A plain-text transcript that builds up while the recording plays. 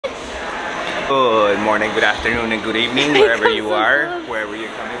Good morning, good afternoon, and good evening, wherever you are, wherever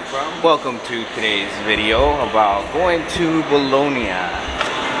you're coming from. Welcome to today's video about going to Bologna.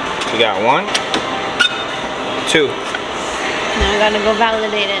 We got 1, 2. Now we gotta go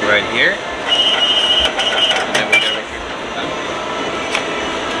validate it. Right here. And then we got right here.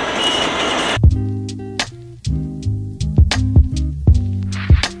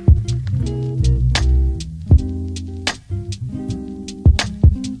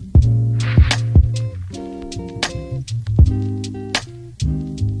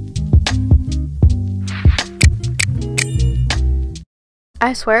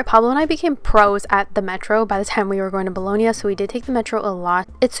 I swear, Pablo and I became pros at the metro by the time we were going to Bologna, so we did take the metro a lot.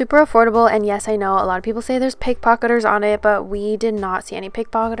 It's super affordable, and yes, I know a lot of people say there's pickpocketers on it, but we did not see any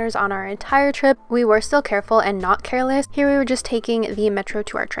pickpocketers on our entire trip. We were still careful and not careless. Here we were just taking the metro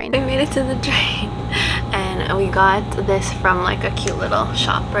to our train. We made it to the train, and we got this from like a cute little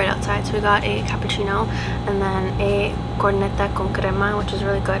shop right outside. So we got a cappuccino and then a cornetta con crema, which is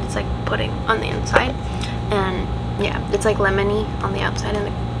really good. It's like pudding on the inside, and yeah, it's like lemony on the outside and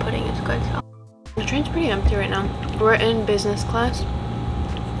the pudding is good. So the train's pretty empty right now. We're in business class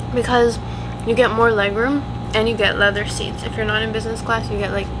because you get more legroom and you get leather seats. If you're not in business class, you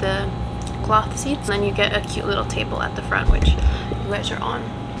get like the cloth seats, and then you get a cute little table at the front, which you guys are on.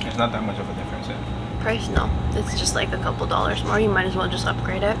 It's not that much of a difference. Price? No, it's just like a couple dollars more. You might as well just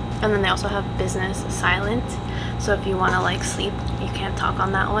upgrade it. And then they also have business silent, so if you want to like sleep, you can't talk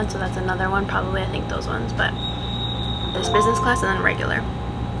on that one, so that's another one. Probably I think those ones, but this business class and then regular.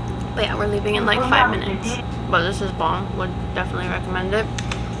 But yeah, we're leaving in like 5 minutes. But this is bomb. Would definitely recommend it.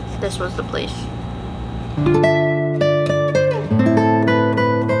 This was the place.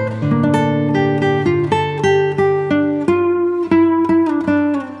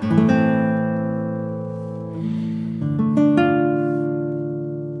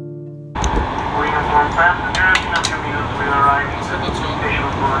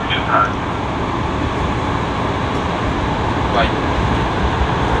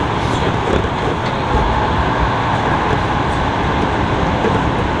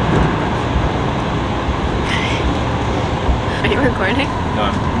 Are you recording?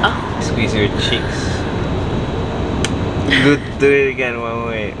 No. Oh. Squeeze your cheeks. Do it again. One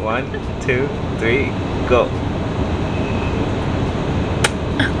way. 1, 2, 3, go.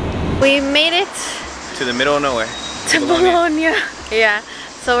 We made it To the middle of nowhere. to Bologna. Yeah.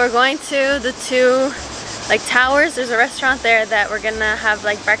 So we're going to the 2 like towers. There's a restaurant there that we're gonna have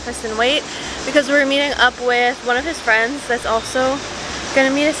like breakfast and wait, because we're meeting up with one of his friends that's also gonna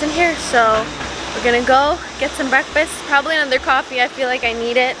meet us in here. So we're gonna go get some breakfast, probably another coffee. I feel like I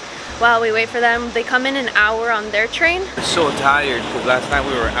need it while we wait for them. They come in an hour on their train. I'm so tired because last night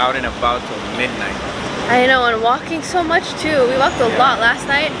we were out and about till midnight. I know, and walking so much too. We walked a lot last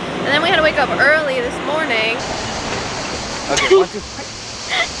night, and then we had to wake up early this morning. Okay, 1, 2,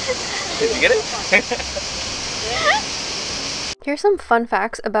 3. Did you get it? Here's some fun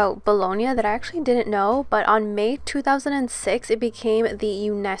facts about Bologna that I actually didn't know, but on May 2006, it became the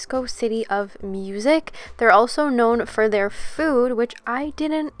UNESCO City of Music. They're also known for their food, which I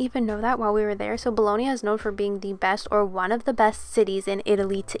didn't even know that while we were there. So Bologna is known for being the best or one of the best cities in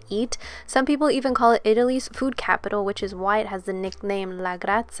Italy to eat. Some people even call it Italy's food capital, which is why it has the nickname La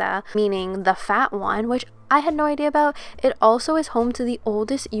Grazia, meaning the fat one, which I had no idea about. It also is home to the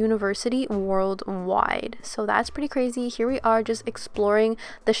oldest university worldwide, so that's pretty crazy. Here we are just exploring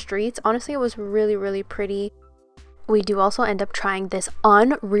the streets. Honestly, it was really, really pretty. We do also end up trying this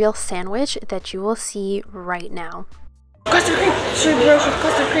unreal sandwich that you will see right now. Custard cream!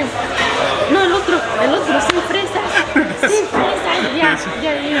 Custard cream! No, el otro, sin fresas! Sin fresas!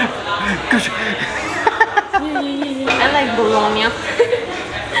 Yeah. I like Bologna.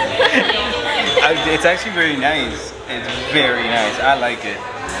 It's actually very nice. It's very nice. I like it.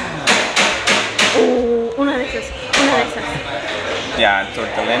 Oh, una de esas. Yeah,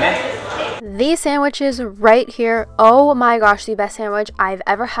 tortellini. These sandwiches right here, oh my gosh, the best sandwich I've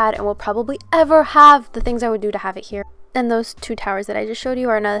ever had and will probably ever have. The things I would do to have it here. And those 2 towers that I just showed you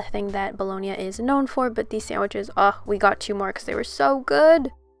are another thing that Bologna is known for, but these sandwiches, oh, we got 2 more because they were so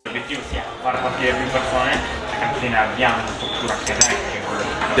good.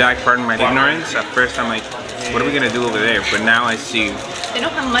 Yeah, I pardon my ignorance. At first I'm like, what are we gonna do over there? But now I see. They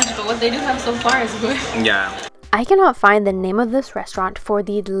don't have much, but what they do have so far is good. Yeah. I cannot find the name of this restaurant for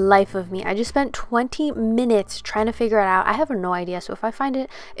the life of me. I just spent 20 minutes trying to figure it out. I have no idea, so if I find it,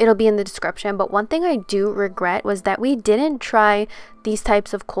 it'll be in the description. But one thing I do regret was that we didn't try these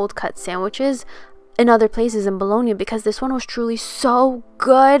types of cold cut sandwiches in other places in Bologna because this one was truly so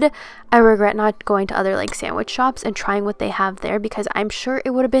good. I regret not going to other like sandwich shops and trying what they have there because I'm sure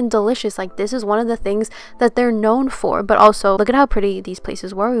it would have been delicious. Like, this is one of the things that they're known for. But also, look at how pretty these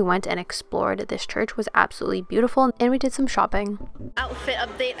places were. We went and explored. This church was absolutely beautiful, and we did some shopping. Outfit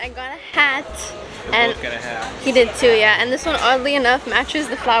update. I got a hat. And both got a hat. He did too, yeah. And this one, oddly enough, matches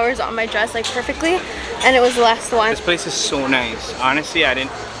the flowers on my dress like perfectly. And it was the last one. This place is so nice. Honestly, I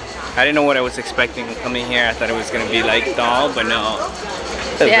didn't know what I was expecting coming here. I thought it was gonna be like dull, but no.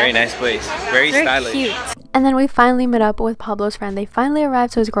 It's a very nice place. Very stylish. Cute. And then we finally met up with Pablo's friend. They finally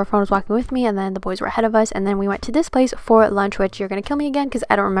arrived, so his girlfriend was walking with me, and then the boys were ahead of us. And then we went to this place for lunch, which you're gonna kill me again because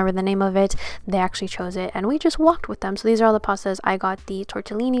I don't remember the name of it. They actually chose it, and we just walked with them. So these are all the pastas. I got the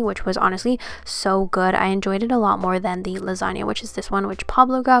tortellini, which was honestly so good. I enjoyed it a lot more than the lasagna, which is this one, which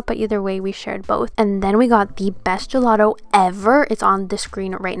Pablo got. But either way, we shared both. And then we got the best gelato ever. It's on the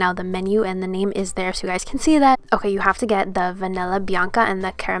screen right now, the menu, and the name is there, so you guys can see that. Okay, you have to get the vanilla bianca and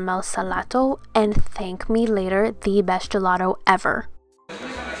the caramel salato, and thank me later, the best gelato ever.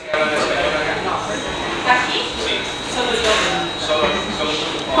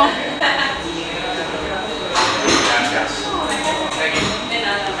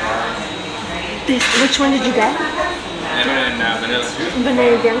 Which one did you get? Vanilla.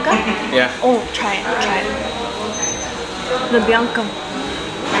 Vanilla bianca? Yeah. Oh, try it. The bianca.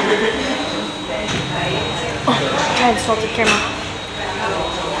 Oh, try the salted caramel.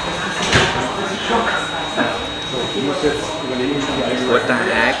 What the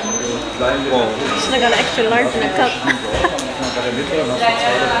heck? Whoa. Should have got an extra large in a cup.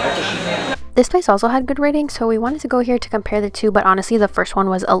 This place also had good ratings, so we wanted to go here to compare the two, but honestly the first one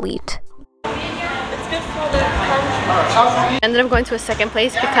was elite. Ended up going to a second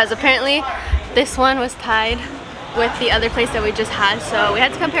place because apparently this one was tied with the other place that we just had, so we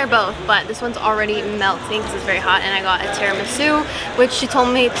had to compare both, but this one's already melting because it's very hot. And I got a tiramisu, which she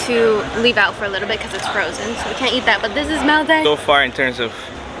told me to leave out for a little bit because it's frozen, so we can't eat that, but this is melting. So far in terms of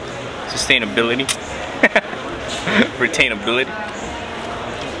sustainability, retainability,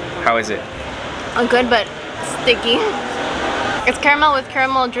 how is it? Good, but sticky. It's caramel with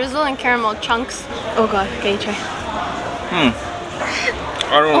caramel drizzle and caramel chunks. Oh god, okay, try.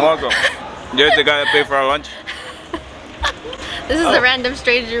 I don't want to go. There's the guy that paid for our lunch. This is the random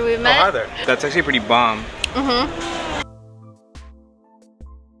stranger we met. Oh, hi there. That's actually pretty bomb.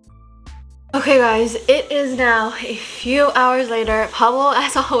 Okay guys, it is now a few hours later. Pablo,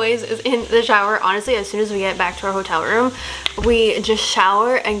 as always, is in the shower. Honestly, as soon as we get back to our hotel room, we just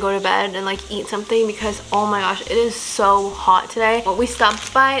shower and go to bed and like eat something because oh my gosh, it is so hot today. Well, we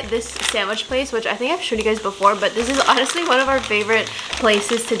stopped by this sandwich place, which I think I've showed you guys before, but this is honestly one of our favorite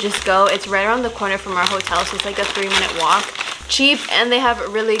places to just go. It's right around the corner from our hotel, so it's like a 3-minute walk. Cheap, and they have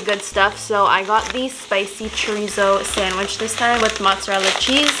really good stuff. So I got the spicy chorizo sandwich this time with mozzarella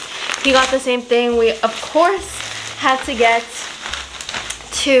cheese. He got the same thing. We of course had to get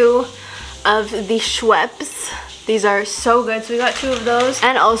 2 of the Schweppes. These are so good, so we got 2 of those,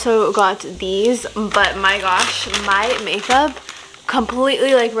 and also got these. But my gosh, my makeup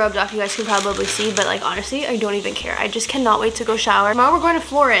completely like rubbed off. You guys can probably see, but like honestly, I don't even care. I just cannot wait to go shower. Tomorrow we're going to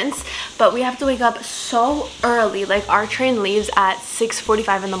Florence, but we have to wake up so early. Like our train leaves at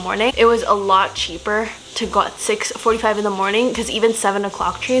 6:45 in the morning. It was a lot cheaper to go at 6:45 in the morning because even 7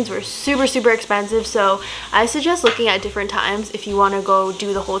 o'clock trains were super expensive. So I suggest looking at different times if you want to go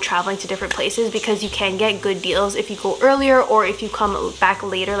do the whole traveling to different places, because you can get good deals if you go earlier or if you come back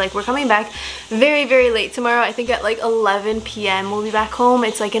later. Like we're coming back very late tomorrow. I think at like 11 p.m. we'll be back home.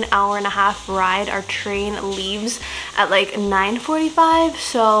 It's like an hour-and-a-half ride. Our train leaves at like 9:45,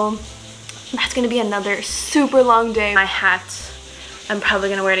 so that's gonna be another super long day. My hat, I'm probably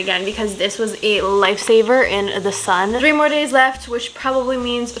gonna wear it again because this was a lifesaver in the sun. 3 more days left, which probably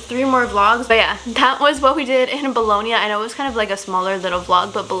means 3 more vlogs. But yeah, that was what we did in Bologna. I know it was kind of like a smaller little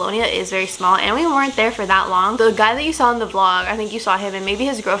vlog, but Bologna is very small and we weren't there for that long. The guy that you saw in the vlog, I think you saw him and maybe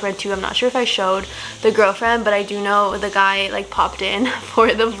his girlfriend too. I'm not sure if I showed the girlfriend, but I do know the guy like popped in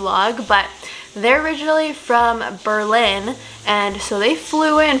for the vlog. But they're originally from Berlin, and so they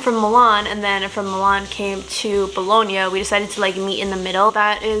flew in from Milan, and then from Milan came to Bologna. We decided to like meet in the middle.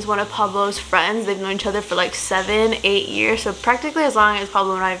 That is one of Pablo's friends. They've known each other for like 7-8 years, so practically as long as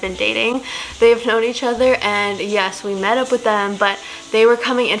Pablo and I have been dating, they've known each other. And yes, we met up with them, but they were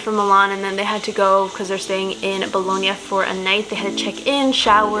coming in from Milan and then they had to go because they're staying in Bologna for a night. They had to check in,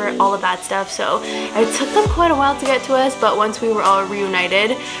 shower, all of that stuff, so it took them quite a while to get to us. But once we were all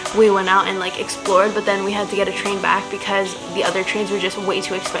reunited, we went out and like explored, but then we had to get a train back because the other trains were just way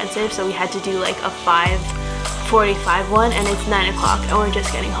too expensive, so we had to do like a 5:45 one, and it's 9 o'clock and we're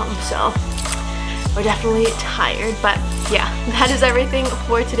just getting home. So we're definitely tired. But yeah, that is everything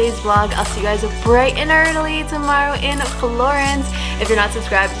for today's vlog. I'll see you guys bright and early tomorrow in Florence. If you're not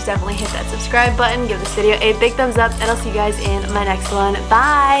subscribed, just definitely hit that subscribe button, give this video a big thumbs up, and I'll see you guys in my next one.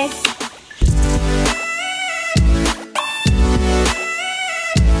 Bye!